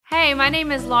Hi, my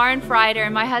name is Lauren Frieder,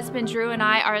 and my husband Drew and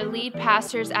I are lead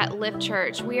pastors at Lift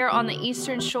Church. We are on the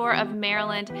eastern shore of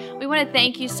Maryland. We want to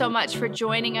thank you so much for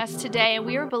joining us today, and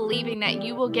we are believing that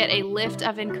you will get a lift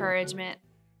of encouragement.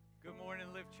 Good morning,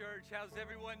 Lift Church. How's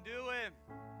everyone doing?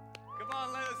 Come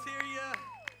on, let us hear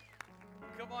you.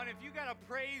 Come on, if you got a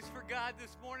praise for God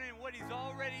this morning and what He's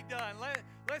already done,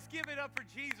 let's give it up for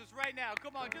Jesus right now.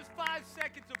 Come on, just 5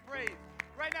 seconds of praise.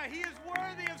 Right now, He is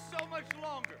worthy of so much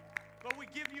longer. But we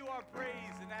give you our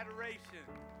praise and adoration.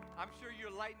 I'm sure you're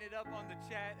lighting it up on the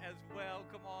chat as well.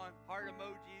 Come on, heart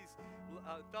emojis,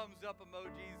 thumbs up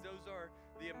emojis. Those are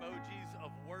the emojis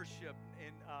of worship in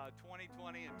 2020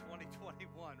 and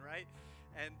 2021, right?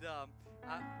 And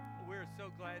we're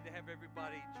so glad to have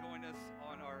everybody join us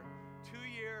on our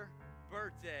 2-year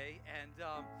birthday. And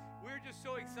we're just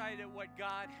so excited at what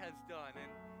God has done.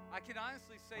 And I can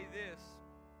honestly say this,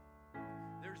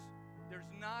 there's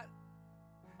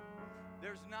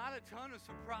not a ton of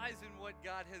surprise in what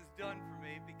God has done for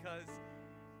me, because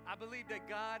I believe that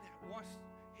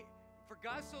for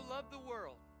God so loved the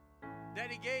world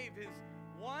that He gave His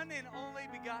one and only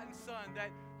begotten Son, that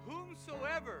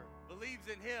whomsoever believes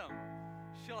in Him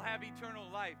shall have eternal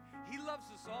life. He loves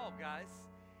us all, guys.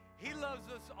 He loves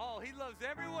us all. He loves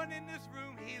everyone in this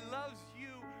room. He loves you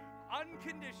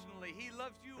unconditionally. He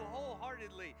loves you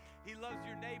wholeheartedly. He loves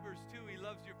your neighbors too. He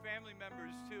loves your family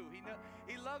members too.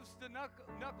 He loves the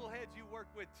knuckleheads you work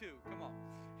with too. Come on.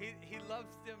 He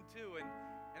loves them too.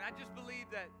 And I just believe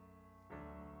that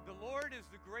the Lord is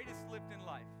the greatest lift in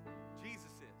life.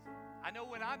 Jesus is. I know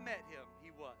when I met Him,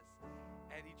 He was.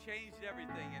 And He changed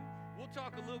everything. And we'll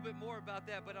talk a little bit more about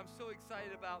that, but I'm so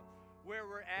excited about where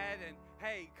we're at. And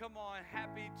hey, come on,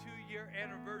 happy 2-year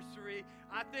anniversary.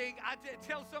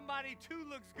 Tell somebody 2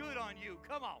 looks good on you.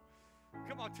 Come on,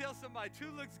 tell somebody 2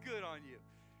 looks good on you.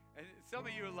 And some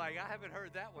of you are like, I haven't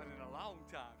heard that one in a long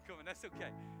time. Come on, that's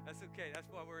okay. That's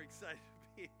why we're excited to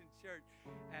be in church.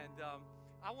 And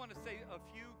I want to say a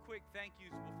few quick thank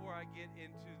yous before I get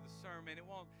into the sermon. It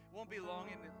won't be long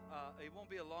and it won't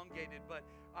be elongated, but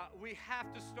we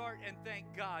have to start and thank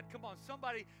God. Come on,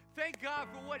 somebody thank God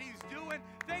for what He's doing.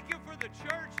 Thank you for the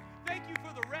church. Thank you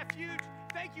for the refuge.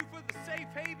 Thank you for the safe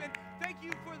haven. Thank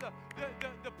you for the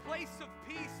place of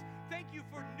peace. Thank you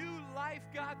for new life,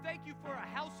 God. Thank you for a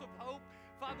house of hope.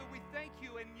 Father, we thank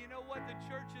you. And you know what? The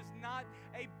church is not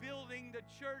a building. The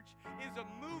church is a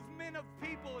movement of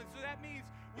people. And so that means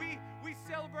we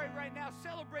celebrate right now.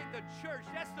 Celebrate the church.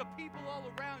 That's the people all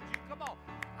around you. Come on.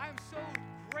 I'm so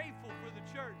grateful for the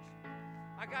church.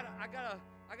 I gotta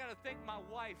thank my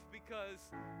wife, because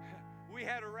we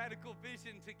had a radical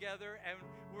vision together and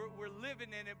we're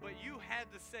living in it, but you had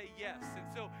to say yes. And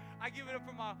so I give it up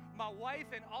for my wife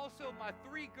and also my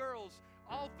 3 girls,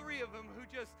 all 3 of them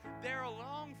they're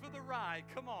along for the ride.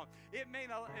 Come on. It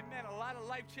meant a lot of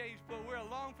life change, but we're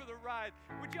along for the ride.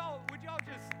 Would y'all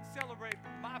just celebrate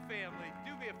my family?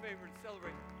 Do me a favor and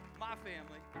celebrate my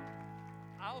family.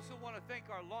 I also want to thank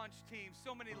our launch team.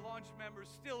 So many launch members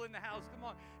still in the house. Come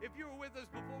on. If you were with us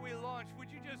before we launched,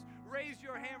 would you just raise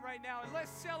your hand right now? And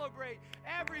let's celebrate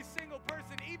every single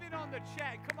person, even on the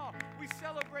chat. Come on. We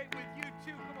celebrate with you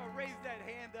too. Come on, raise that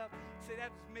hand up. Say,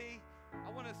 that's me. I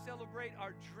want to celebrate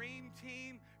our dream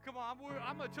team. Come on,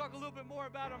 I'm going to talk a little bit more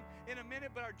about them in a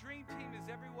minute, but our dream team is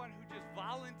everyone who just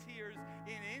volunteers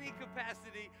in any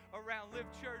capacity around Lift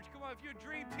Church. Come on, if you're a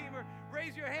dream teamer,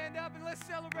 raise your hand up and let's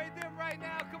celebrate them right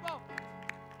now. Come on.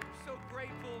 We're so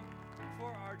grateful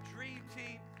for our dream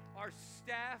team, our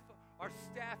staff. Our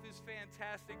staff is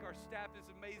fantastic. Our staff is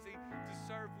amazing to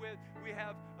serve with. We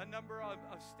have a number of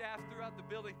staff throughout the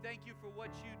building. Thank you for what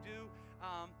you do.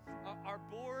 Our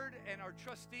board and our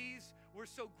trustees, we're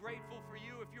so grateful for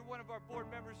you. If you're one of our board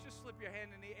members, just slip your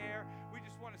hand in the air. We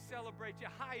just want to celebrate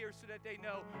you higher so that they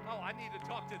know, oh, I need to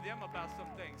talk to them about some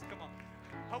things. Come on.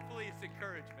 Hopefully it's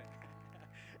encouragement.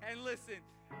 And listen,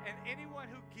 and anyone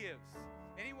who gives,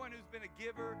 anyone who's been a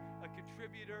giver, a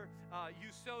contributor, you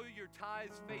sow your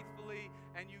tithes faithfully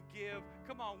and you give.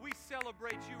 Come on, we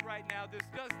celebrate you right now. This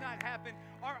does not happen.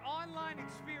 Our online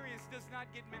experience does not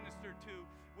get ministered to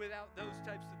without those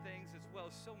types of things, as well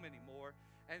as so many more.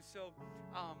 And so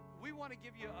we want to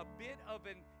give you a bit of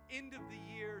an end of the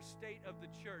year state of the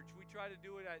church. We try to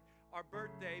do it at our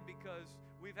birthday because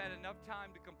we've had enough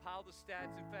time to compile the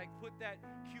stats. In fact, put that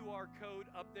QR code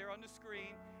up there on the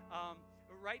screen.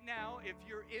 Right now, if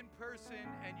you're in person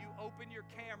and you open your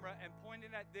camera and point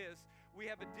it at this, We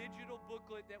have a digital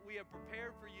booklet that we have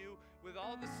prepared for you with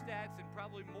all the stats and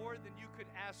probably more than you could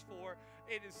ask for.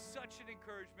 It is such an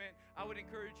encouragement. I would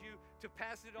encourage you to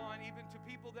pass it on even to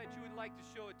people that you would like to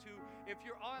show it to. If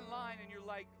you're online and you're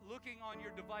like looking on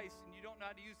your device and you don't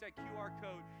know how to use that QR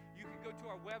code, you can go to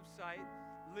our website,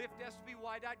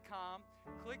 liftsby.com,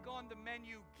 click on the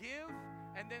menu Give,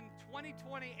 and then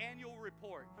 2020 Annual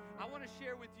Report. I want to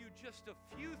share with you just a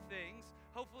few things.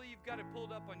 Hopefully you've got it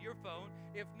pulled up on your phone.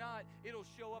 If not, it'll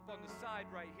show up on the side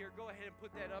right here. Go ahead and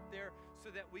put that up there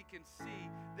so that we can see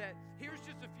that. Here's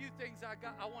just a few things I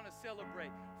want to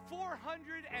celebrate.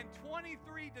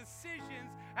 423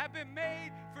 decisions have been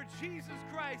made for Jesus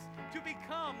Christ to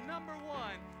become number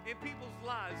one in people's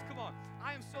lives. Come on,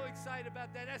 I am so excited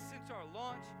about that. That's since our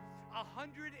launch.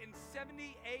 178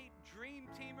 Dream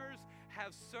Teamers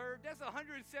have served. That's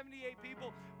 178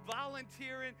 people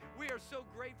volunteering. We are so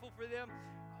grateful for them.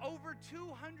 Over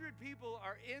 200 people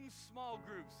are in small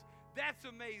groups. That's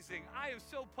amazing. I am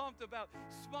so pumped about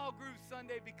Small Group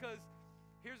Sunday because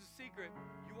here's a secret.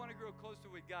 You want to grow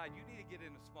closer with God, you need to get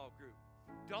in a small group.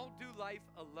 Don't do life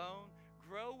alone.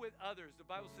 Grow with others. The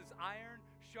Bible says iron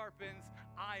sharpens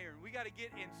iron. We got to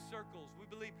get in circles. We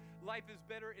believe life is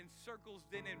better in circles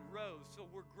than in rows. So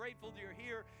we're grateful that you're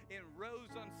here in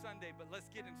rows on Sunday, but let's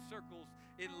get in circles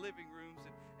in living rooms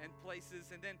and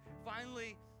places. And then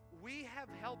finally, we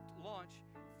have helped launch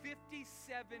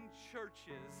 57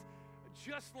 churches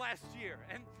just last year.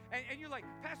 And you're like,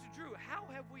 Pastor Drew, how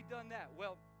have we done that?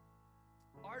 Well,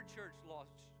 our church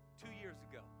launched 2 years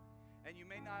ago. And you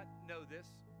may not know this,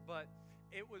 but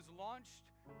it was launched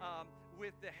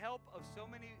with the help of so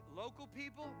many local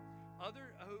people,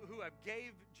 who have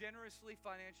gave generously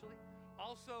financially,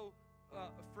 also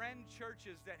friend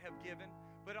churches that have given,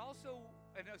 but also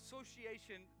an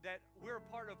association that we're a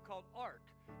part of called ARC,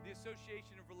 the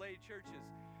Association of Related Churches.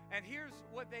 And here's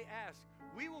what they ask.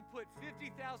 We will put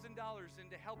 $50,000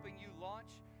 into helping you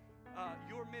launch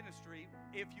your ministry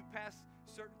if you pass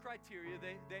certain criteria.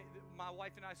 My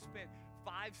wife and I spent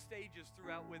 5 stages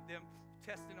throughout with them,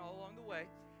 testing all along the way.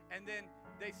 And then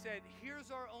they said,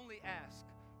 here's our only ask.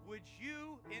 Would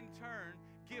you, in turn,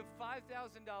 give $5,000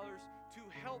 to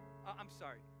help? I'm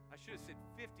sorry, I should have said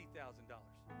 $50,000.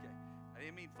 Okay, I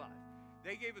didn't mean 5.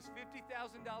 They gave us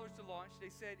 $50,000 to launch. They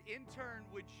said, in turn,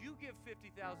 would you give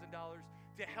 $50,000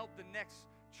 to help the next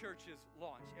church's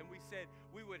launch? And we said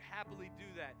we would happily do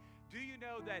that. Do you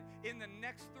know that in the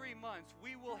next 3 months,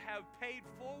 we will have paid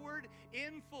forward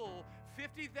in full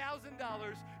 $50,000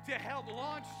 to help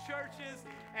launch churches?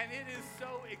 And it is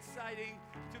so exciting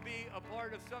to be a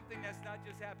part of something that's not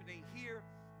just happening here,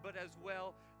 but as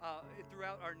well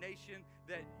throughout our nation.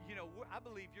 That, you know, I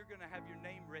believe you're going to have your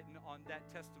name written on that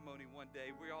testimony one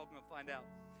day. We're all going to find out.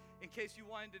 In case you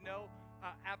wanted to know,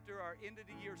 after our end of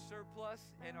the year surplus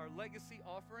and our legacy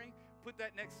offering, put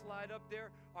that next slide up there.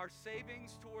 Our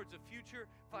savings towards a future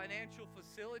financial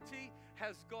facility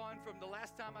has gone from the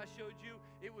last time I showed you,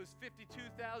 it was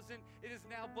 $52,000. It is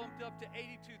now bumped up to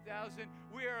 $82,000.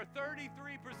 We are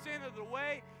 33% of the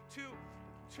way to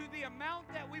the amount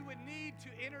that we would need to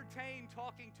entertain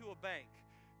talking to a bank.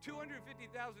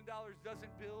 $250,000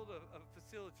 doesn't build a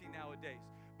facility nowadays,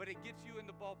 but it gets you in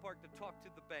the ballpark to talk to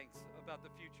the banks about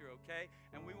the future, okay?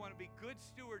 And we want to be good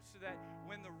stewards so that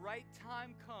when the right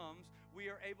time comes, we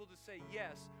are able to say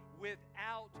yes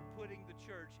without putting the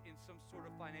church in some sort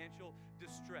of financial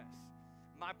distress.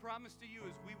 My promise to you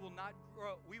is we will not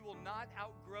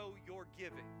outgrow your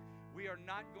giving. We are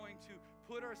not going to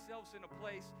put ourselves in a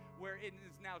place where it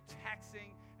is now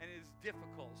taxing and it is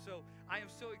difficult. So I am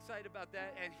so excited about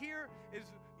that. And here is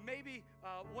maybe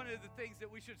one of the things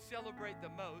that we should celebrate the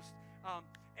most.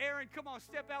 Aaron, come on,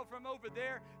 step out from over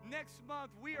there. Next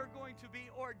month, we are going to be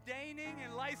ordaining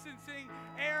and licensing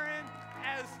Aaron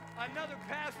as another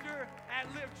pastor at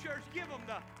Lift Church. Give him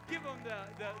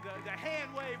the hand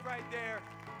wave right there,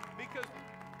 because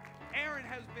Aaron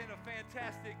has been a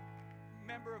fantastic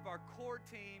member of our core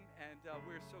team, and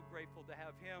we're so grateful to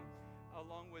have him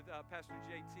along with Pastor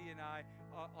JT and I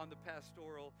on the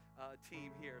pastoral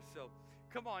team here. So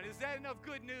come on, is that enough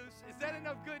good news? Is that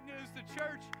enough good news? The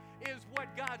church is what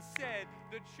God said.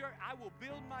 The church, I will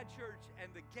build my church, and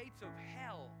the gates of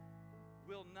hell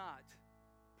will not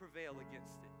prevail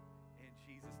against it. In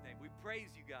Jesus' name, we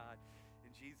praise you, God.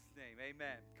 In Jesus' name,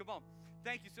 amen. Come on.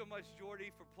 Thank you so much,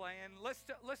 Jordy, for playing. Let's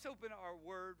open our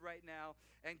word right now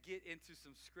and get into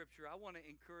some scripture. I want to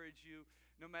encourage you,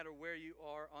 no matter where you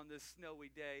are on this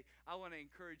snowy day, I want to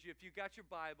encourage you, if you got your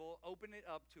Bible, open it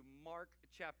up to Mark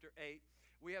chapter 8.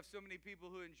 We have so many people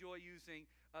who enjoy using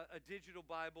a digital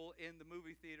Bible in the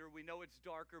movie theater. We know it's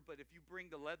darker, but if you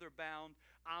bring the leather bound,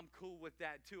 I'm cool with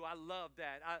that too. I love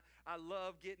that. I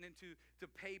love getting into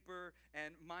paper,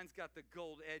 and mine's got the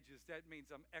gold edges. That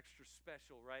means I'm extra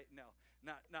special, right? No,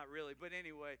 not really. But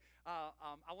anyway,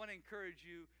 I want to encourage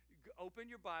you, open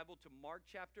your Bible to Mark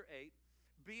chapter 8.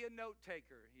 Be a note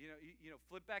taker. You know,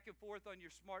 flip back and forth on your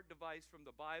smart device from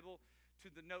the Bible to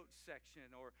the notes section,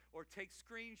 or take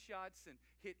screenshots and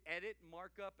hit edit,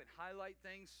 mark up, and highlight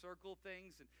things, circle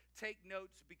things, and take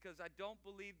notes, because I don't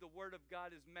believe the Word of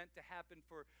God is meant to happen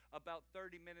for about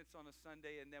 30 minutes on a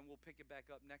Sunday, and then we'll pick it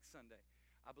back up next Sunday.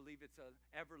 I believe it's an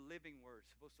ever-living word,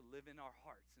 supposed to live in our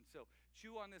hearts. And so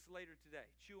chew on this later today.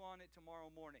 Chew on it tomorrow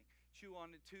morning. Chew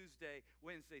on it Tuesday,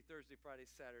 Wednesday, Thursday, Friday,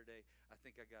 Saturday. I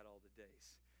think I got all the days.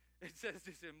 It says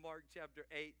this in Mark chapter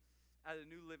 8 out of the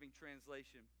New Living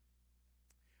Translation.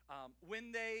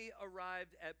 When they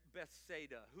arrived at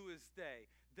Bethsaida, who is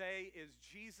they? They is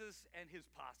Jesus and his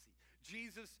posse.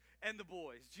 Jesus and the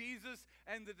boys. Jesus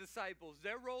and the disciples.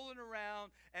 They're rolling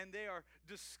around and they are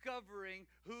discovering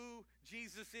who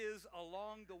Jesus is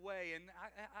along the way. And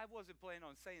I wasn't planning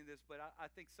on saying this, but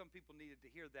I think some people needed to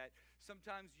hear that.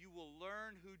 Sometimes you will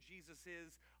learn who Jesus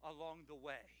is along the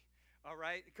way. All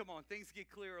right? Come on, things get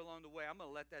clear along the way. I'm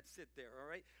going to let that sit there, all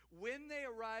right? When they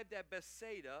arrived at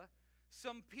Bethsaida,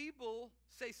 some people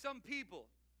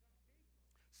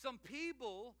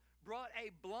brought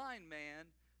a blind man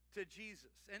to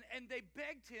Jesus, and they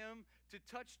begged him to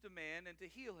touch the man and to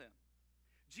heal him.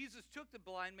 Jesus took the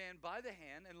blind man by the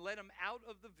hand and led him out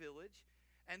of the village,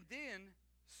 and then,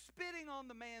 spitting on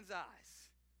the man's eyes,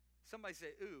 somebody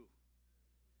say, ooh,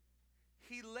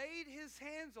 he laid his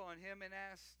hands on him and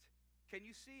asked, can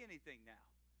you see anything now?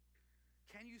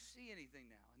 Can you see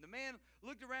anything now? And the man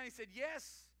looked around and he said,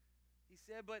 yes. He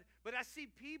said, but I see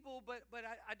people, but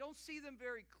I don't see them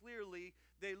very clearly.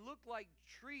 They look like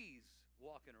trees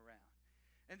walking around.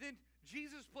 And then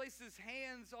Jesus placed his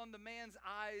hands on the man's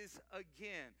eyes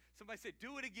again. Somebody said,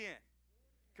 do it again.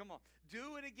 Come on,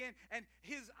 do it again. And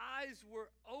his eyes were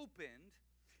opened.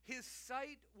 His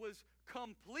sight was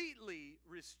completely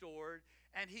restored,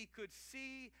 and he could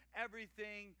see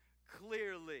everything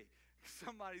clearly.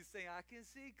 Somebody's saying, I can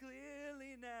see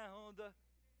clearly now.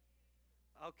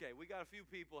 Okay, we got a few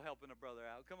people helping a brother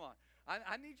out. Come on.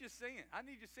 I need you singing. I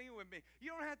need you singing with me. You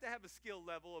don't have to have a skill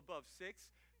level above 6.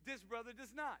 This brother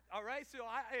does not, all right? So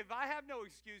if I have no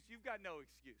excuse, you've got no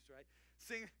excuse, right?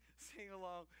 Sing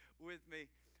along with me.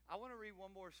 I want to read one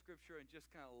more scripture and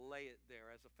just kind of lay it there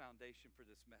as a foundation for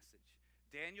this message.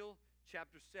 Daniel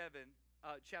chapter 10,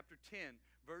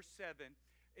 verse 7.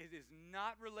 It is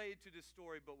not related to this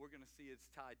story, but we're going to see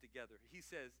it's tied together. He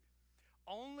says,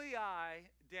 only I,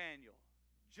 Daniel,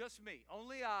 just me,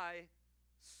 only I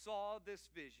saw this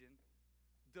vision.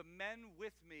 The men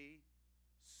with me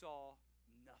saw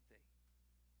nothing.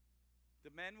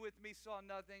 The men with me saw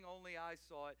nothing, only I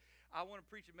saw it. I want to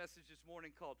preach a message this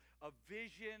morning called A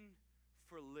Vision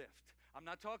for Lift. I'm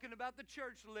not talking about the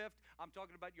church lift. I'm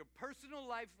talking about your personal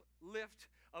life lift,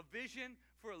 a vision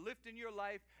for a lift in your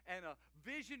life, and a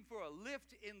vision for a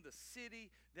lift in the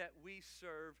city that we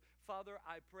serve. Father,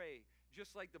 I pray,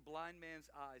 just like the blind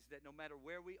man's eyes, that no matter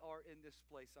where we are in this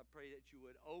place, I pray that you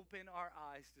would open our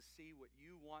eyes to see what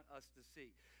you want us to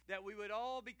see. That we would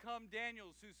all become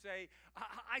Daniels who say,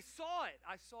 I saw it.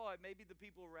 I saw it. Maybe the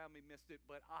people around me missed it,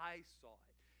 but I saw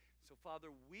it. So,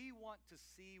 Father, we want to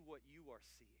see what you are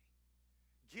seeing.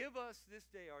 Give us this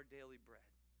day our daily bread.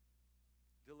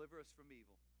 Deliver us from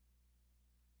evil.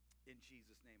 In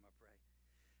Jesus' name I pray.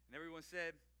 And everyone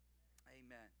said,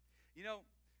 amen. You know,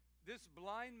 this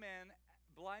blind man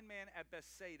at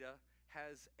Bethsaida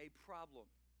has a problem.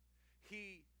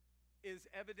 He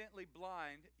is evidently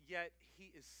blind, yet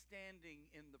he is standing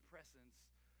in the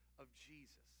presence of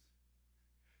Jesus.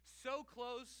 So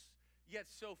close, yet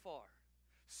so far.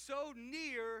 So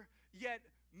near, yet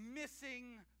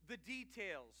missing the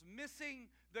details, missing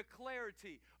the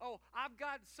clarity. Oh, I've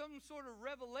got some sort of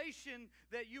revelation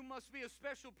that you must be a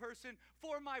special person,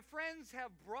 for my friends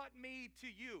have brought me to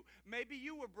you. Maybe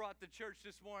you were brought to church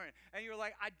this morning, and you're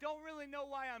like, I don't really know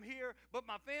why I'm here, but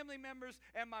my family members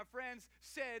and my friends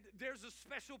said there's a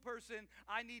special person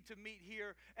I need to meet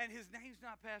here, and his name's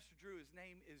not Pastor Drew. His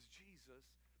name is Jesus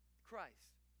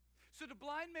Christ. So the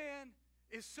blind man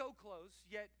is so close,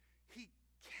 yet he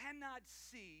cannot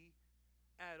see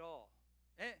at all.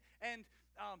 And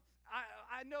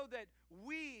I know that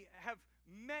we have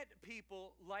met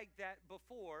people like that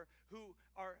before who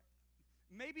are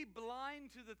maybe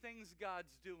blind to the things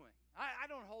God's doing. I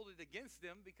don't hold it against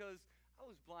them because I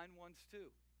was blind once too.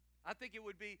 I think it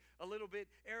would be a little bit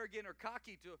arrogant or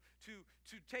cocky to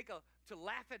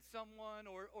laugh at someone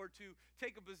or to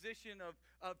take a position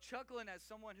of chuckling at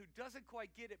someone who doesn't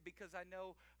quite get it, because I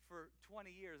know for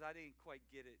 20 years I didn't quite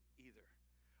get it either.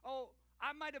 Oh,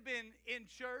 I might have been in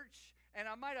church and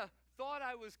I might have thought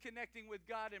I was connecting with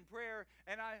God in prayer,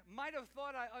 and I might have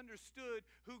thought I understood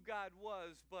who God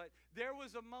was, but there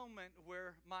was a moment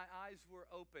where my eyes were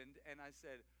opened and I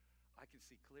said, I can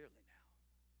see clearly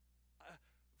now.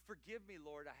 Forgive me,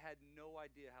 Lord, I had no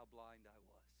idea how blind I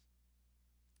was.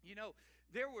 You know,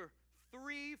 there were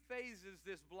 3 phases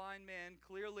this blind man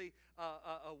clearly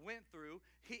went through.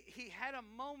 He had a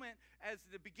moment as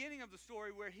the beginning of the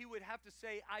story where he would have to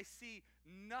say, I see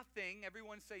nothing.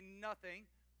 Everyone say nothing.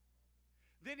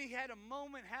 Then he had a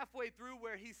moment halfway through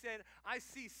where he said, I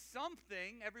see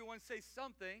something. Everyone say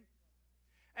something.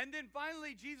 And then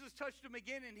finally Jesus touched him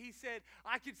again and he said,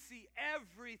 I can see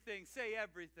everything. Say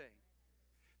everything.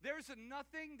 There's a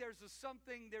nothing, there's a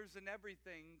something, there's an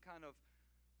everything kind of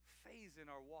phase in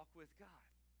our walk with God.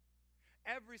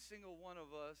 Every single one of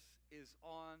us is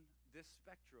on this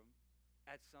spectrum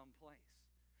at some place.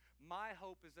 My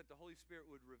hope is that the Holy Spirit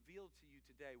would reveal to you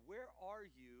today, where are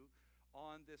you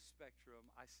on this spectrum?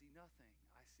 I see nothing.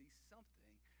 I see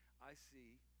something. I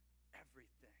see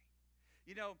everything.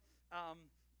 You know,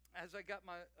 as I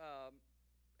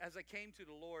came to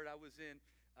the Lord, I was in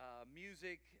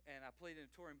music, and I played in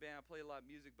a touring band. I played a lot of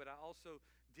music, but I also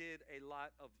did a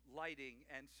lot of lighting.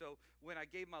 And so when I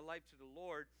gave my life to the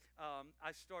Lord,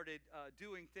 I started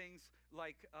doing things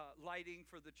like lighting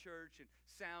for the church and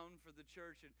sound for the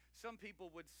church. And some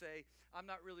people would say, I'm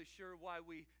not really sure why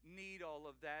we need all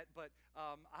of that, but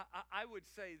I would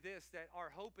say this, that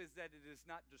our hope is that it is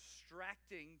not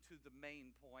distracting to the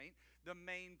main point. The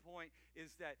main point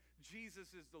is that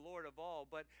Jesus is the Lord of all,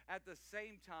 but at the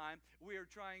same time, we are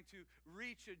trying to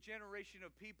reach a generation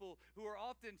of people who are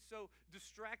often so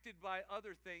distracted by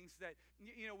other things that,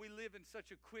 you know, we live in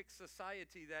such a quick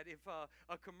society that if a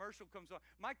commercial comes on,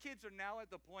 my kids are now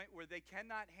at the point where they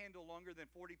cannot handle longer than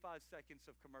 45 seconds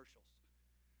of commercials.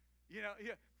 You know,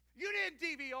 you didn't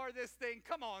DVR this thing.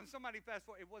 Come on, somebody fast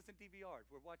forward. It wasn't DVR'd.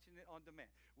 We're watching it on demand.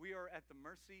 We are at the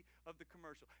mercy of the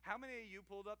commercial. How many of you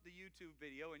pulled up the YouTube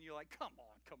video and you're like, come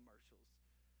on, commercials?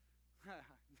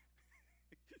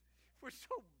 We're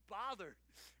so bothered.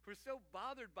 We're so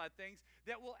bothered by things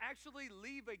that will actually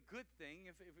leave a good thing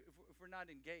if we're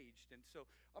not engaged. And so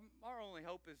our only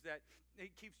hope is that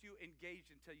it keeps you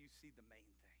engaged until you see the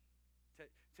main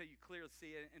thing, until you clearly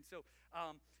see it. And so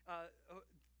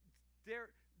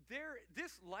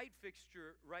this light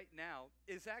fixture right now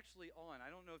is actually on.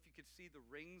 I don't know if you could see the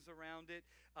rings around it.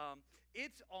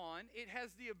 It's on. It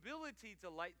has the ability to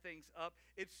light things up.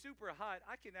 It's super hot.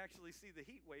 I can actually see the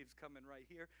heat waves coming right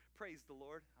here. Praise the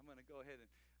Lord. I'm going to go ahead and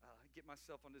get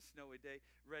myself on this snowy day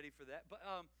ready for that. But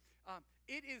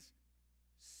it is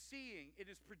seeing, it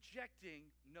is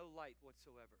projecting no light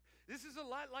whatsoever. This is a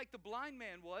lot like the blind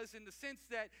man was, in the sense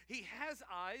that he has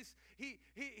eyes,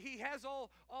 he has all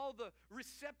the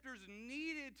receptors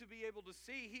needed to be able to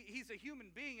see. He's a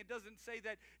human being. It doesn't say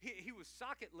that he was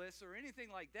socketless or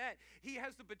anything like that. He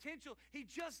has the potential. He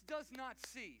just does not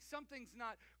see. Something's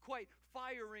not quite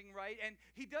firing right, and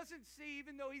he doesn't see,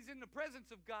 even though he's in the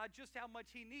presence of God, just how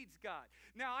much he needs God.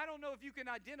 Now, I don't know if you can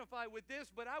identify with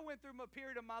this, but I went through a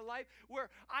period of my life where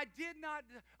I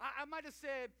might have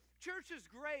said, church is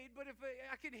great, but if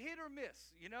I can hit or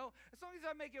miss, you know, as long as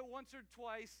I make it once or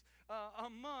twice a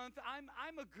month,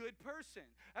 I'm a good person.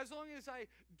 As long as I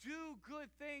do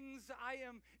good things, I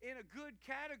am in a good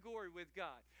category with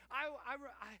God.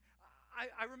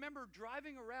 I remember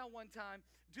driving around one time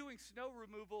doing snow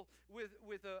removal with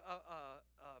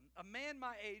a man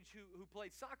my age who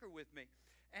played soccer with me.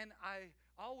 And I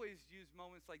always use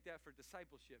moments like that for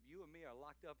discipleship. You and me are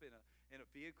locked up in a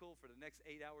vehicle for the next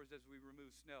 8 hours as we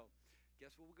remove snow.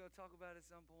 Guess what we're going to talk about at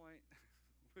some point?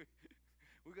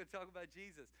 We're going to talk about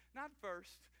Jesus. Not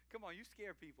first. Come on, you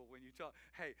scare people when you talk.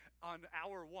 Hey, on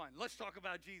hour 1, let's talk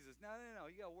about Jesus. No.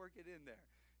 You got to work it in there.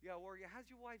 You got to work it. How's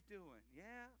your wife doing?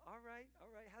 Yeah, all right.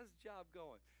 How's the job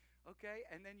going? Okay,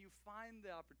 and then you find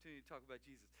the opportunity to talk about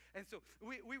Jesus. And so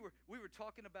we were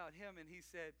talking about him, and he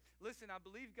said, listen, I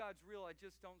believe God's real. I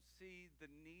just don't see the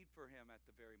need for him at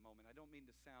the very moment. I don't mean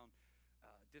to sound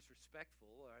disrespectful,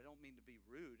 or I don't mean to be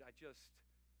rude. I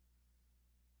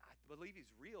believe he's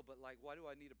real, but like, why do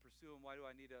I need to pursue him? Why do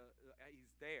I need to,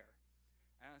 he's there.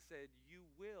 And I said, you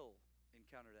will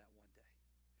encounter that one day.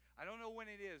 I don't know when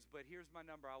it is, but here's my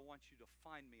number. I want you to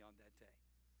find me on that day.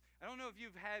 I don't know if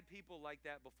you've had people like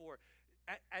that before.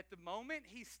 At the moment,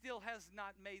 he still has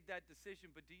not made that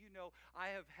decision. But do you know,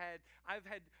 I've had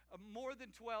more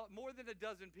than a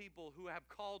dozen people who have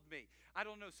called me. I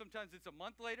don't know, sometimes it's a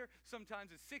month later,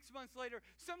 sometimes it's 6 months later,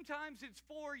 sometimes it's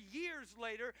 4 years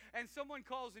later, and someone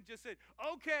calls and just said,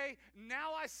 okay,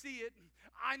 now I see it.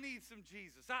 I need some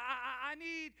Jesus. I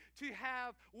need to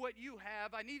have what you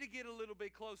have. I need to get a little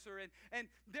bit closer. And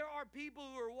there are people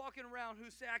who are walking around who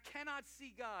say, I cannot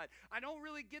see God. I don't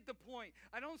really get the point.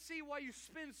 I don't see why you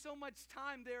spend so much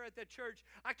time there at the church.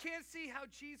 I can't see how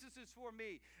Jesus is for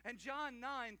me. And John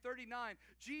 9:39,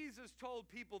 Jesus told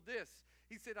people this.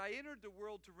 He said, I entered the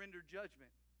world to render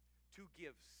judgment, to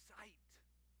give sight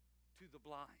to the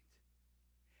blind,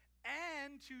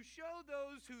 and to show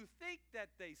those who think that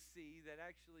they see that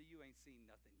actually you ain't seen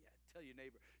nothing yet. Tell your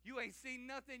neighbor, you ain't seen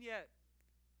nothing yet.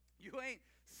 You ain't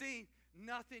seen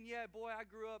nothing yet. Boy, I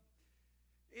grew up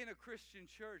in a Christian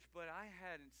church, but I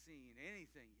hadn't seen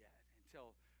anything yet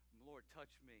until the Lord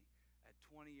touched me at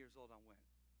 20 years old. I went,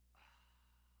 oh,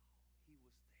 he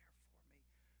was there for me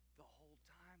the whole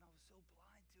time. I was so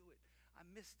blind to it. I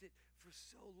missed it for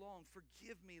so long.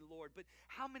 Forgive me, Lord. But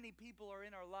how many people are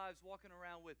in our lives walking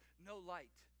around with no light,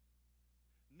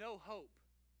 no hope?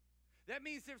 That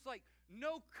means there's like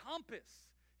no compass.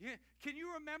 Can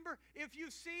you remember? If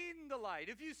you've seen the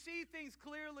light, if you see things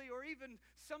clearly or even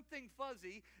something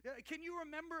fuzzy, can you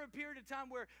remember a period of time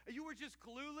where you were just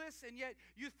clueless and yet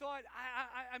you thought,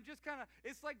 I'm just kind of,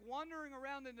 it's like wandering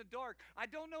around in the dark. I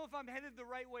don't know if I'm headed the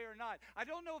right way or not. I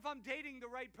don't know if I'm dating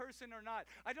the right person or not.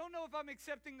 I don't know if I'm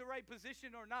accepting the right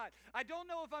position or not. I don't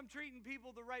know if I'm treating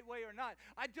people the right way or not.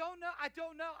 I don't know. I'm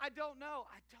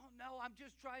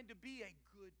just trying to be a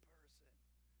good person.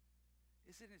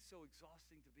 Isn't it so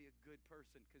exhausting to be a good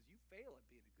person? Because you fail at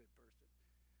being a good person.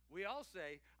 We all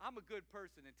say, I'm a good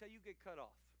person until you get cut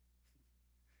off.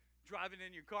 Driving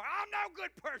in your car, I'm no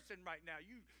good person right now.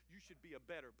 You should be a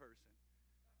better person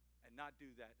and not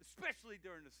do that, especially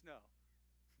during the snow.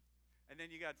 And then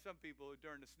you got some people who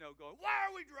during the snow going, why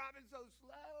are we driving so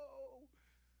slow?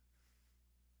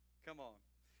 Come on.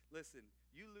 Listen,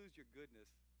 you lose your goodness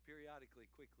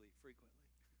periodically, quickly, frequently.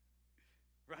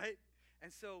 Right?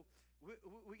 And so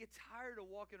we get tired of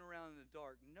walking around in the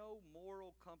dark. No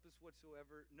moral compass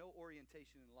whatsoever. No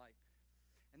orientation in life.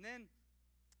 And then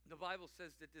the Bible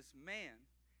says that this man,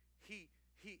 he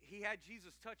had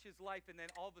Jesus touch his life, and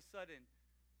then all of a sudden,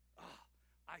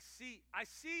 I see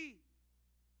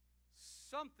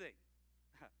something.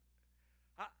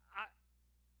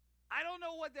 I don't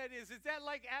know what that is. Is that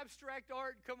like abstract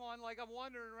art? Come on, like I'm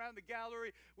wandering around the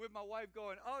gallery with my wife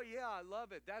going, oh yeah, I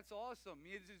love it. That's awesome.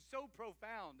 It's so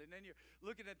profound. And then you're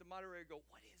looking at the moderator and go,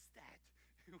 what is that?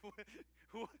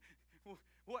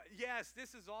 what? Yes,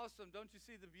 this is awesome. Don't you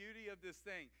see the beauty of this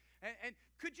thing? And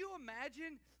could you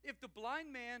imagine if the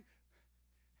blind man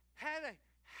had a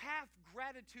half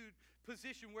gratitude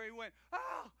position where he went,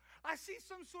 oh, I see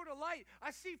some sort of light.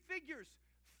 I see figures.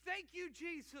 Thank you,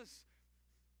 Jesus.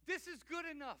 This is good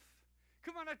enough.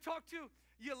 Come on, I talked to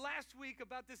you last week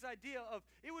about this idea of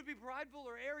it would be prideful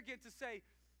or arrogant to say,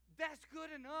 that's good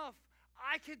enough.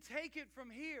 I can take it from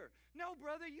here. No,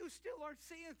 brother, you still aren't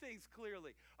seeing things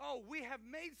clearly. Oh, we have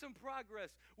made some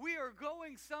progress. We are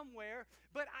going somewhere,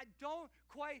 but I don't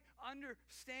quite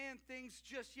understand things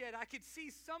just yet. I can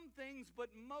see some things, but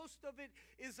most of it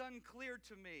is unclear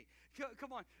to me.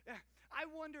 Come on. I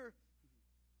wonder,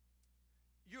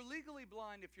 you're legally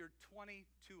blind if you're 2,200,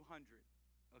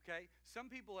 okay? Some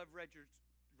people have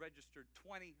registered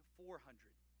 2,400.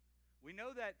 We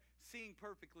know that seeing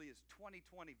perfectly is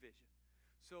 20/20 vision.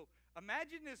 So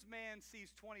imagine this man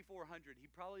sees 2,400. He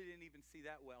probably didn't even see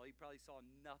that well. He probably saw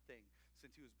nothing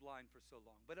since he was blind for so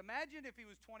long. But imagine if he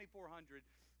was 2,400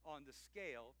 on the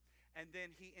scale, and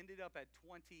then he ended up at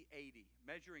 20/80,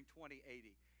 measuring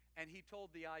 20/80. And he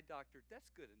told the eye doctor,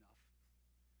 that's good enough.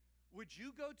 Would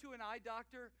you go to an eye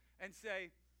doctor and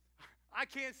say, I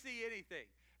can't see anything?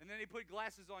 And then they put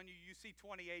glasses on you, you see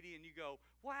 20/80, and you go,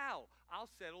 wow, I'll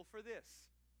settle for this.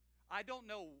 I don't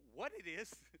know what it is.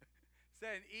 Is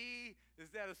that an E?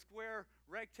 Is that a square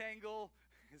rectangle?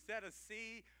 Is that a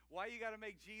C? Why you got to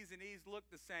make G's and E's look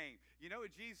the same? You know, a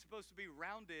G's supposed to be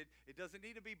rounded. It doesn't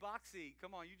need to be boxy.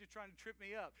 Come on, you're just trying to trip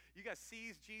me up. You got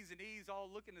C's, G's, and E's all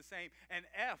looking the same. And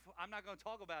F, I'm not going to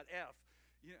talk about F.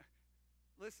 You know,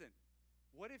 listen,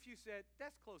 what if you said,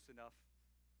 that's close enough?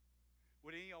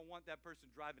 Would any of y'all want that person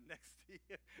driving next to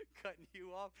you, cutting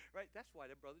you off? Right? That's why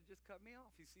that brother just cut me off.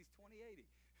 He sees 20/80.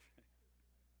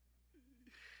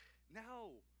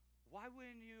 No. Why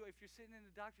wouldn't you, if you're sitting in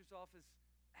the doctor's office,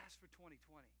 ask for 20/20?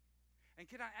 And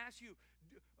can I ask you,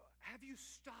 have you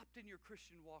stopped in your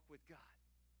Christian walk with God?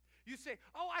 You say,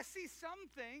 oh, I see some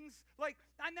things. Like,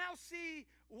 I now see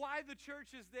why the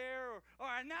church is there, or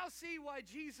I now see why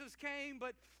Jesus came,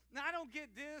 but I don't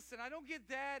get this and I don't get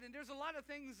that, and there's a lot of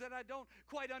things that I don't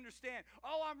quite understand.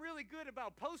 Oh, I'm really good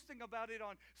about posting about it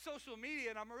on social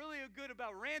media, and I'm really good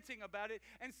about ranting about it.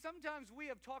 And sometimes we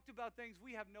have talked about things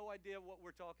we have no idea what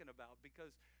we're talking about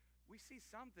because we see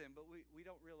something, but we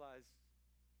don't realize,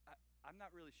 I'm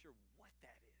not really sure what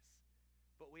that is.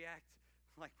 But we act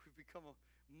like we've become a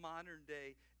modern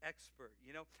day expert,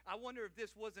 you know. I wonder if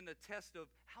this wasn't a test of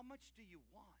how much do you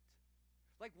want?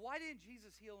 Like, why didn't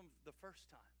Jesus heal him the first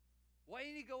time? Why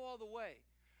didn't he go all the way?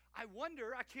 I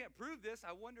wonder, I can't prove this,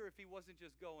 I wonder if he wasn't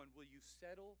just going, will you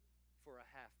settle for a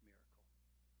half miracle?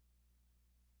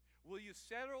 Will you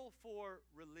settle for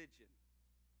religion?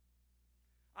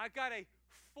 I got a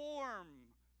form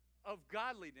of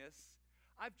godliness.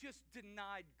 I've just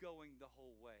denied going the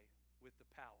whole way with the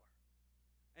power.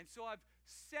 And so I've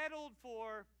settled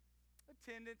for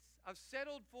attendance. I've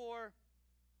settled for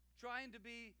trying to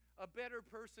be a better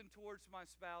person towards my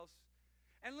spouse.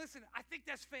 And listen, I think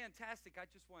that's fantastic. I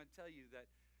just want to tell you that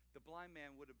the blind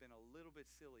man would have been a little bit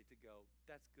silly to go,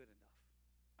 that's good enough.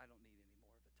 I don't need any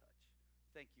more of a touch.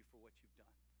 Thank you for what you've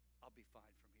done. I'll be fine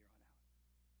from here on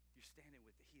out. You're standing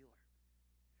with the healer.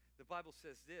 The Bible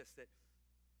says this, that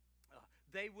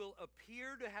they will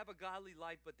appear to have a godly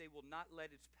life, but they will not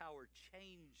let its power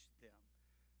change them.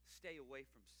 Stay away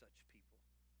from such people.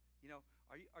 You know,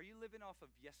 are you living off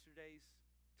of yesterday's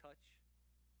touch?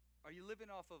 Are you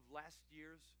living off of last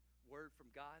year's word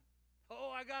from God?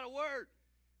 Oh, I got a word.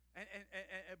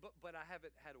 But I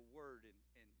haven't had a word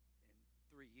in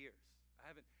 3 years.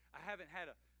 I haven't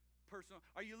had a personal.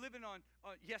 Are you living on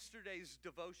yesterday's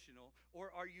devotional,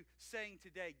 or are you saying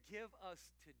today, give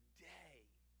us today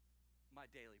my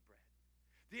daily bread?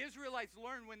 The Israelites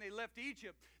learned when they left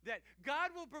Egypt that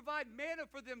God will provide manna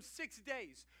for them 6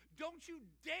 days. Don't you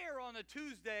dare on a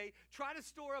Tuesday try to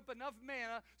store up enough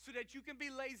manna so that you can be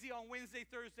lazy on Wednesday,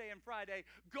 Thursday, and Friday.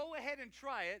 Go ahead and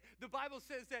try it. The Bible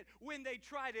says that when they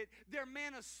tried it, their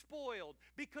manna spoiled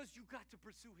because you got to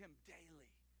pursue him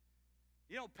daily.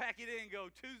 You don't pack it in and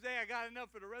go, Tuesday, I got enough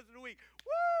for the rest of the week.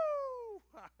 Woo!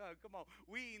 Come on,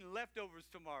 we eating leftovers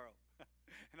tomorrow.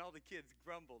 And all the kids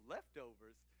grumbled,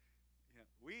 leftovers? Yeah,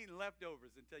 we eating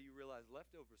leftovers until you realize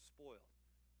leftovers spoiled.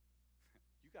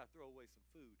 You got to throw away some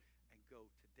food and go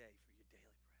today for your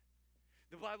daily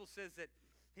bread. The Bible says that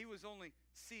he was only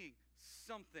seeing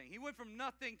something. He went from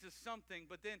nothing to something,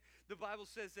 but then the Bible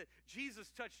says that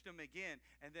Jesus touched him again,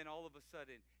 and then all of a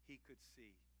sudden he could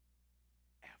see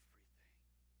everything.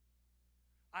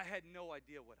 I had no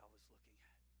idea what I was looking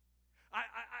at.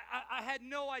 I had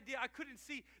no idea. I couldn't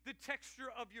see the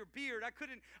texture of your beard. I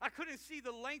couldn't see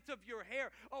the length of your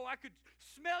hair. Oh, I could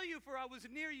smell you for I was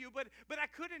near you, but I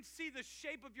couldn't see the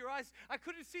shape of your eyes. I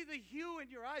couldn't see the hue in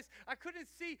your eyes. I couldn't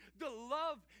see the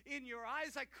love in your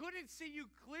eyes. I couldn't see you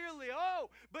clearly. Oh,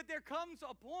 but there comes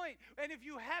a point, and if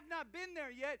you have not been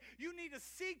there yet, you need to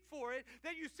seek for it,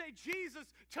 that you say,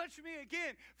 Jesus, touch me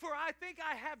again, for I think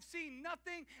I have seen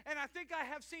nothing, and I think I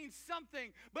have seen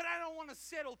something, but I don't want to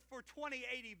settle for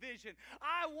 20/80 vision.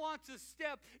 I want to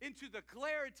step into the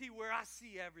clarity where I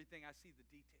see everything. I see the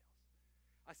details.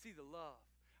 I see the love.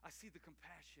 I see the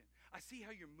compassion. I see how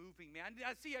you're moving me.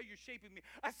 I see how you're shaping me.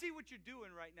 I see what you're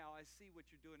doing right now. I see what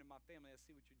you're doing in my family. I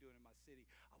see what you're doing in my city.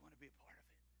 I want to be a part of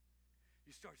it.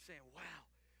 You start saying, wow,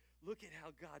 look at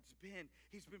how God's been.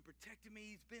 He's been protecting me.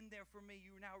 He's been there for me.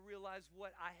 You now realize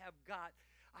what I have got.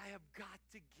 I have got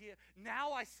to give.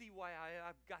 Now I see why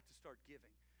I've got to start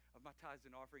giving of my tithes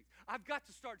and offerings. I've got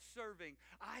to start serving.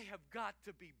 I have got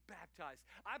to be baptized.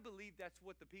 I believe that's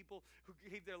what the people who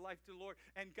gave their life to the Lord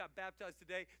and got baptized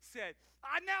today said.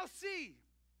 I now see.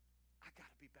 I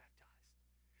got to be baptized.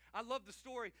 I love the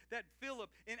story that Philip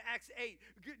in Acts 8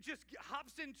 just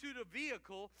hops into the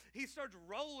vehicle. He starts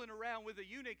rolling around with a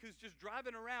eunuch who's just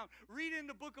driving around, reading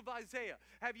the book of Isaiah.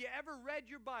 Have you ever read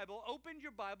your Bible, opened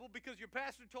your Bible because your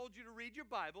pastor told you to read your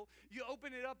Bible? You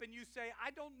open it up and you say,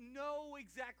 I don't know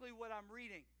exactly what I'm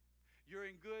reading. You're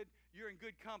in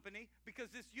good company,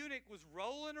 because this eunuch was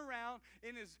rolling around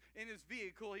in his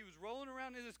vehicle. He was rolling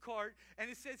around in his cart, and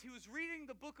it says he was reading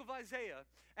the book of Isaiah,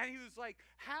 and he was like,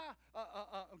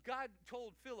 God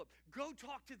told Philip, go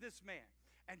talk to this man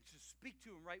and to speak to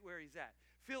him right where he's at.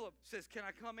 Philip says, can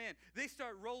I come in? They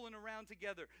start rolling around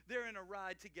together. They're in a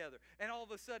ride together, and all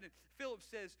of a sudden, Philip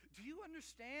says, do you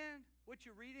understand what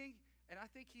you're reading? And I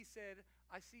think he said,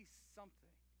 I see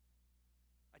something.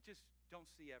 I just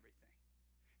don't see everything.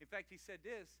 In fact, he said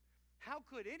this, how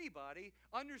could anybody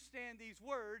understand these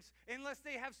words unless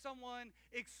they have someone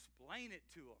explain it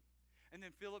to them? And then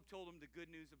Philip told him the good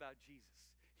news about Jesus.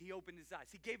 He opened his eyes.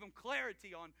 He gave him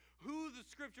clarity on who the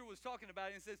scripture was talking about.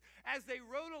 And it says, as they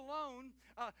rode alone,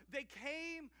 they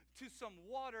came to some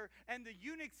water, and the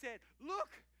eunuch said, look,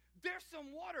 there's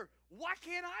some water. Why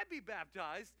can't I be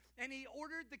baptized? And he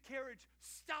ordered the carriage,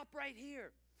 stop right here.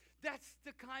 That's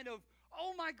the kind of,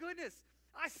 oh my goodness,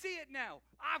 I see it now.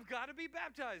 I've got to be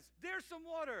baptized. There's some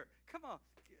water. Come on,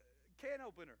 can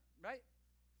opener, right?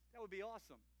 That would be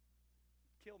awesome.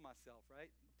 Kill myself, right?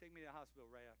 Take me to the hospital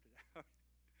right after that.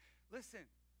 Listen,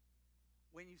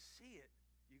 when you see it,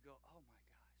 you go, oh my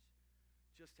gosh,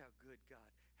 just how good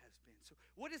God has been. So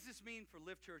what does this mean for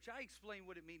Lift Church? I explained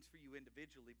what it means for you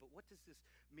individually, but what does this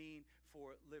mean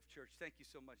for Lift Church? Thank you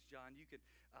so much, John. You can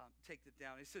take that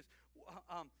down. It says,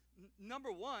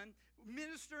 number one,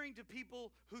 ministering to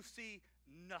people who see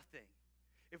nothing.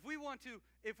 If we want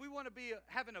to be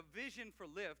having a vision for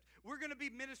Lift, we're going to be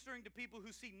ministering to people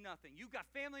who see nothing. You got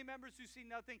family members who see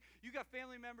nothing. You got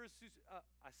family members who,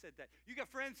 I said that. You got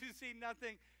friends who see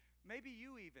nothing. Maybe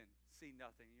you even see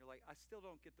nothing. And you're like, I still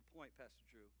don't get the point, Pastor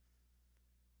Drew.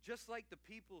 Just like the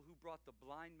people who brought the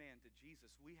blind man to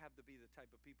Jesus, we have to be the type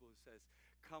of people who says,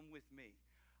 come with me.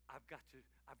 I've got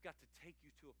to take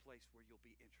you to a place where you'll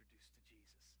be introduced to Jesus.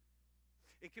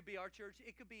 It could be our church.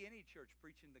 It could be any church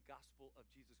preaching the gospel of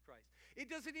Jesus Christ. It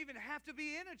doesn't even have to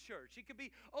be in a church. It could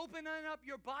be opening up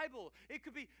your Bible. It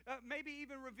could be maybe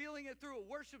even revealing it through a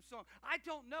worship song. I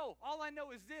don't know. All I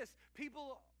know is this.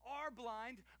 People are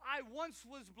blind. I once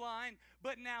was blind,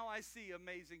 but now I see.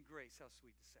 Amazing grace. How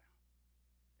sweet the sound.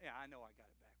 Yeah, I know I got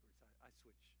it backwards. I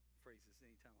switch phrases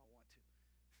anytime I want to.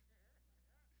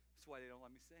 That's why they don't let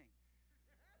me sing.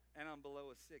 And I'm below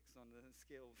a 6 on the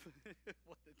scale of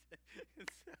 1 to 10.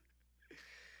 So,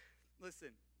 listen,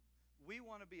 we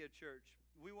want to be a church.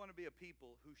 We want to be a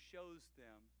people who shows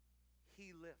them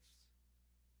He lifts.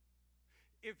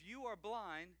 If you are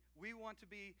blind, we want to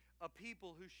be a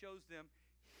people who shows them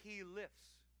He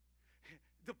lifts.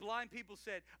 The blind people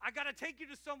said, I got to take you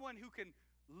to someone who can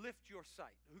lift your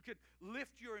sight, who could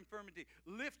lift your infirmity,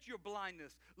 lift your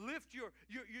blindness, lift your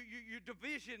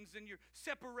divisions and your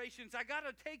separations. I got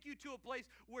to take you to a place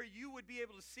where you would be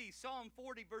able to see. Psalm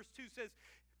 40 verse 2 says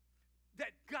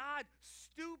that God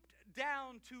stooped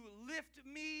down to lift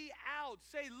me out.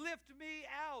 Say, lift me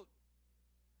out.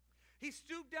 He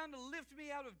stooped down to lift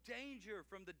me out of danger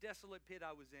from the desolate pit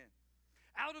I was in,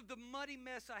 out of the muddy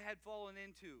mess I had fallen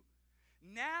into.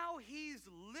 Now He's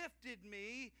lifted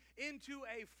me into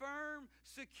a firm,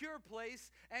 secure place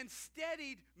and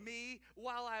steadied me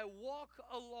while I walk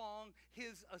along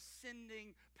His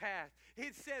ascending path.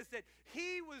 It says that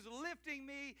He was lifting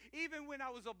me even when I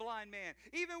was a blind man,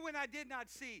 even when I did not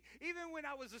see, even when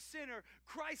I was a sinner.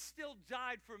 Christ still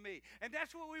died for me. And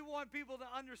that's what we want people to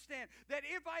understand, that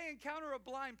if I encounter a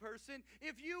blind person,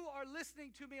 if you are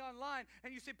listening to me online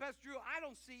and you say, Pastor Drew, I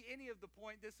don't see any of the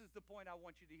point, this is the point I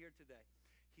want you to hear today.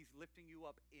 He's lifting you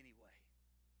up anyway.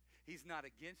 He's not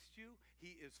against you.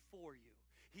 He is for you.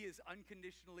 He is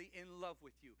unconditionally in love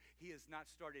with you. He has not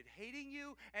started hating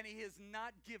you, and He has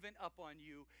not given up on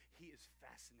you. He is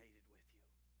fascinated with you.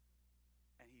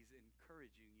 And He's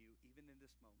encouraging you, even in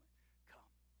this moment,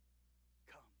 come,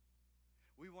 come.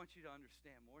 We want you to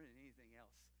understand more than anything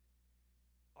else,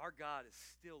 our God is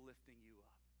still lifting you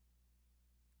up.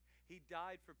 He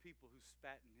died for people who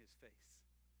spat in His face.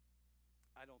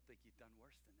 I don't think He's done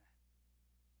worse than that.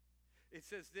 It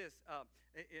says this,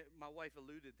 my wife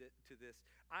alluded to this.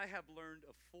 I have learned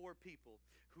of 4 people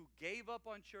who gave up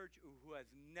on church, who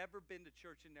has never been to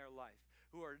church in their life,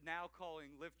 who are now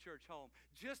calling Lift Church home.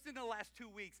 Just in the last 2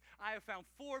 weeks, I have found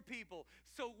 4 people.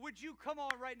 So would you come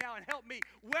on right now and help me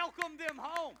welcome them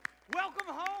home? Welcome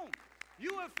home.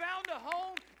 You have found a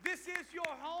home. This is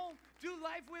your home. Do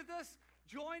life with us.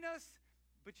 Join us.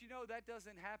 But you know, that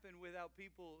doesn't happen without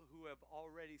people who have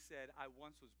already said, I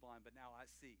once was blind, but now I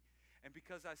see. And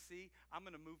because I see, I'm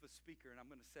going to move a speaker and I'm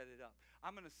going to set it up.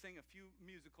 I'm going to sing a few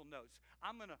musical notes.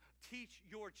 I'm going to teach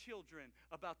your children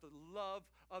about the love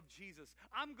of Jesus.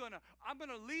 I'm going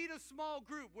to lead a small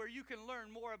group where you can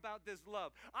learn more about this love.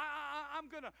 I'm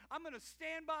going to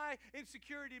stand by in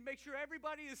security and make sure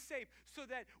everybody is safe so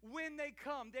that when they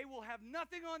come, they will have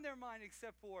nothing on their mind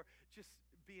except for just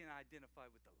being identified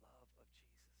with the love of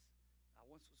Jesus. I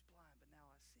once was blind, but now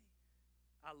I see.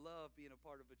 I love being a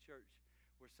part of a church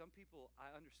where some people, I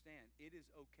understand, it is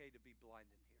okay to be blind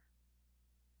in here.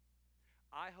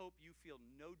 I hope you feel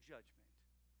no judgment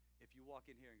if you walk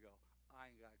in here and go, I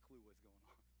ain't got a clue what's going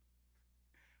on.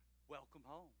 Welcome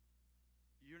home.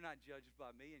 you're not judged by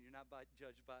me and you're not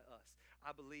judged by us.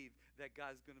 I believe that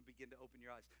God's going to begin to open your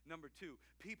eyes. Number two,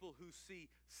 people who see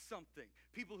something,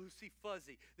 people who see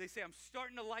fuzzy. They say, I'm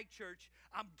starting to like church.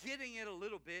 I'm getting it a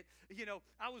little bit. You know,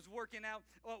 I was working out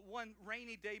one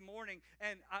rainy day morning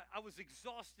and I was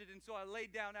exhausted. And so I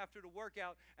laid down after the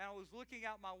workout and I was looking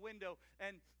out my window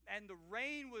and the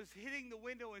rain was hitting the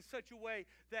window in such a way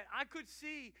that I could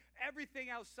see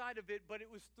everything outside of it, but it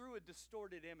was through a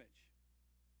distorted image.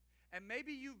 And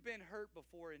maybe you've been hurt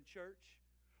before in church,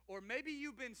 or maybe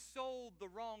you've been sold the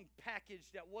wrong package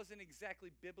that wasn't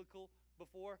exactly biblical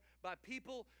before by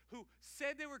people who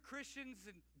said they were Christians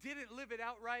and didn't live it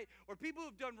out right, or people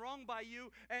who've done wrong by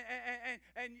you,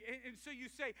 and so you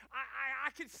say,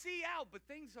 I can see out, but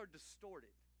things are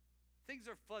distorted. Things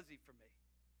are fuzzy for me.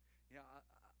 You know,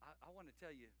 I want to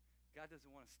tell you, God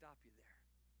doesn't want to stop you there.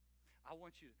 I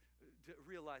want you to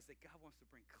realize that God wants to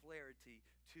bring clarity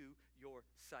to your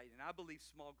sight. And I believe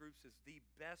small groups is the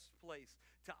best place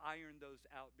to iron those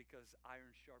out because iron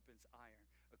sharpens iron,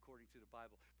 according to the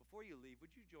Bible. Before you leave,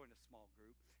 would you join a small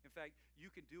group? In fact,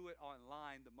 you can do it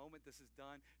online the moment this is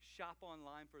done. Shop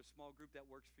online for a small group that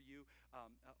works for you.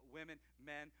 Women,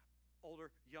 men, older,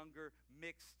 younger,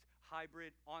 mixed,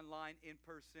 hybrid, online, in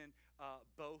person,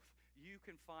 both. You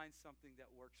can find something that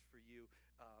works for you,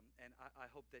 and I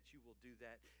hope that you will do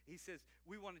that. He says,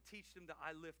 we want to teach them the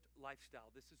I Lift lifestyle.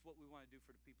 This is what we want to do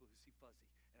for the people who see fuzzy.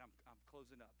 And I'm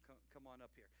closing up. Come on up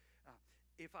here.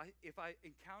 If I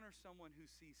encounter someone who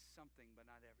sees something but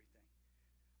not everything,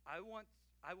 I want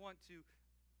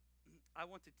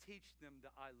to teach them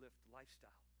the I Lift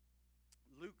lifestyle.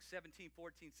 Luke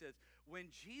 17:14 says,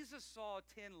 when Jesus saw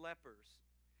 10 lepers,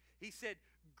 he said,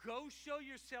 go show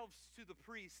yourselves to the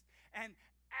priest. And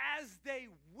as they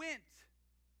went,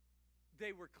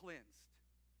 they were cleansed.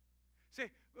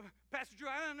 Say, Pastor Drew,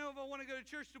 I don't know if I want to go to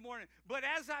church tomorrow morning, but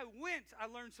as I went, I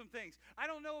learned some things. I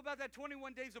don't know about that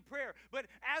 21 days of prayer, but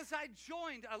as I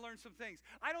joined, I learned some things.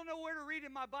 I don't know where to read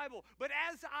in my Bible, but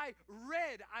as I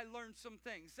read, I learned some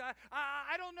things.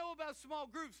 I don't know about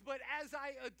small groups, but as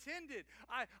I attended,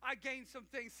 I gained some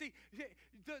things. See,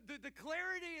 the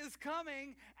clarity is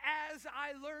coming as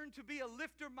I learn to be a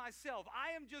lifter myself.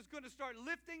 I am just going to start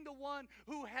lifting the one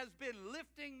who has been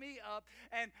lifting me up,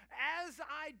 and as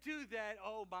I do that,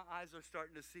 oh, my eyes are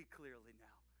starting to see clearly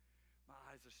now. My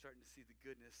eyes are starting to see the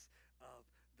goodness of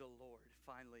the Lord.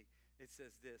 Finally, it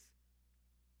says this,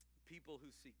 people who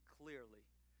see clearly.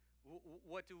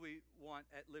 What do we want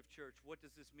at Lift Church? What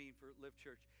does this mean for Lift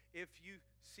Church? If you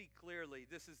see clearly,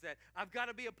 this is that I've got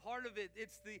to be a part of it.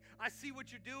 It's the I see what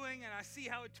you're doing and I see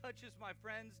how it touches my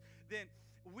friends. Then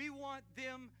we want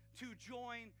them to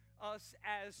join us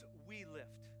as we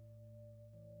lift.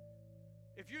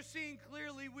 If you're seeing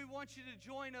clearly, we want you to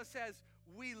join us as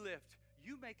we lift.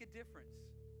 You make a difference.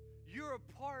 You're a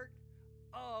part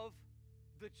of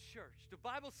the church. The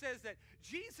Bible says that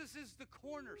Jesus is the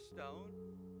cornerstone,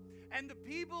 and the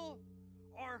people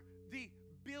are the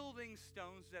building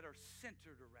stones that are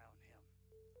centered around him.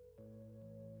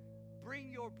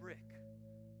 Bring your brick.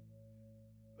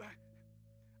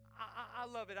 I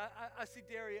love it. I see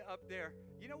Daria up there.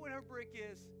 You know what her brick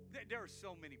is? There are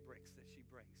so many bricks that she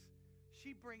brings.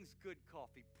 She brings good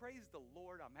coffee. Praise the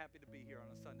Lord. I'm happy to be here on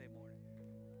a Sunday morning.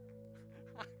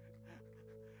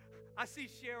 I see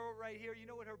Cheryl right here. You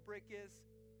know what her brick is?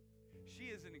 She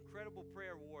is an incredible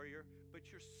prayer warrior, but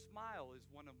your smile is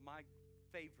one of my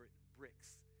favorite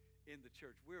bricks in the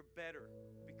church. We're better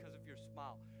because of your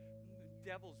smile. The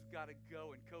devil's got to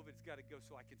go and COVID's got to go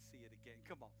so I can see it again.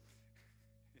 Come on.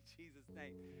 In Jesus'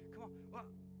 name. Come on. Well,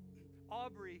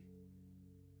 Aubrey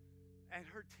and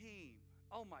her team.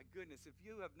 Oh my goodness, if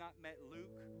you have not met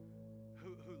Luke,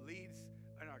 who leads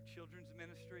in our children's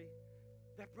ministry,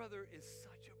 that brother is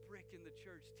such a brick in the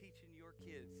church teaching your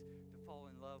kids to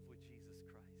fall in love with Jesus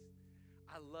Christ.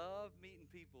 I love meeting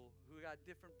people who got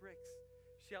different bricks.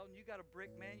 Shelton, you got a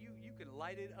brick, man, you can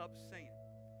light it up singing.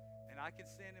 And I can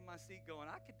stand in my seat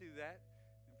going, I could do that.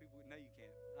 And people would, no, you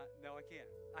can't. No, I can't.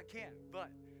 I can't,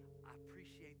 but I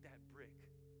appreciate that brick.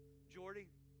 Jordy,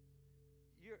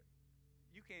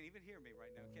 you can't even hear me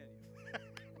right now, can you?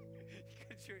 You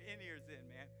got your in-ears in,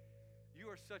 man. You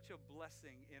are such a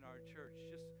blessing in our church.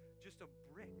 Just a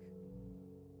brick.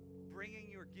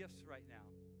 Bringing your gifts right now.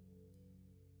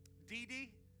 Dee Dee,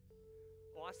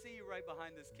 oh, I see you right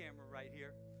behind this camera right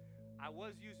here. I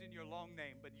was using your long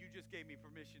name, but you just gave me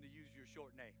permission to use your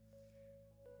short name.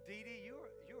 Dee Dee,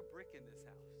 you're a brick in this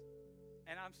house.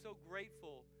 And I'm so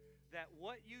grateful that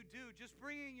what you do, just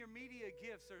bringing your media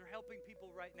gifts, are helping people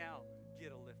right now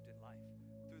get a lift in life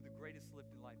through the greatest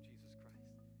lift in life, Jesus Christ.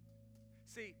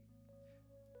 See,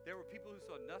 there were people who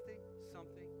saw nothing,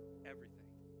 something, everything.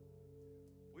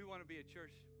 We want to be a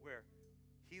church where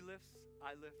He lifts,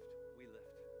 I lift, we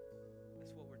lift.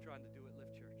 That's what we're trying to do at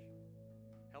Lift Church.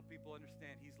 Help people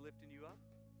understand He's lifting you up.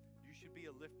 You should be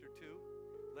a lifter too.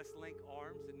 Let's link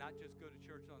arms and not just go to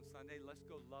church on Sunday. Let's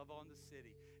go love on the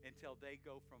city until they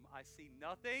go from I see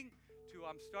nothing to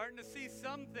I'm starting to see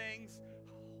some things.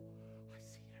 Oh, I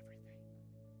see everything.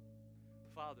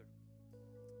 Father,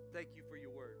 thank you for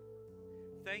your word.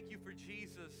 Thank you for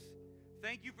Jesus.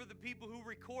 Thank you for the people who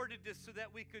recorded this so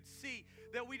that we could see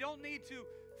that we don't need to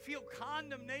feel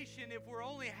condemnation if we're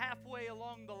only halfway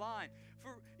along the line.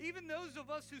 For even those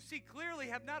of us who see clearly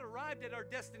have not arrived at our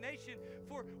destination,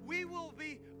 for we will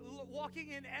be walking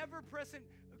in ever-present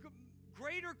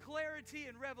greater clarity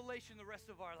and revelation the rest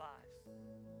of our lives.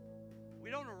 We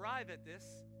don't arrive at this.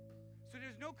 So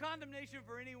there's no condemnation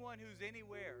for anyone who's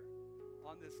anywhere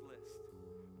on this list.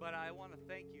 But I want to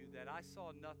thank you that I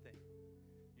saw nothing.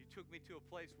 You took me to a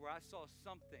place where I saw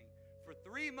something for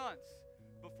 3 months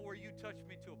before you touched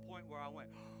me to a point where I went,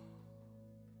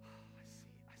 oh, I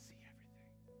see everything.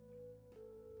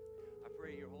 I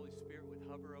pray your Holy Spirit would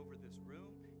hover over this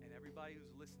room and everybody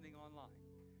who's listening online,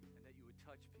 and that you would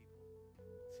touch people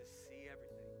to see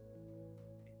everything.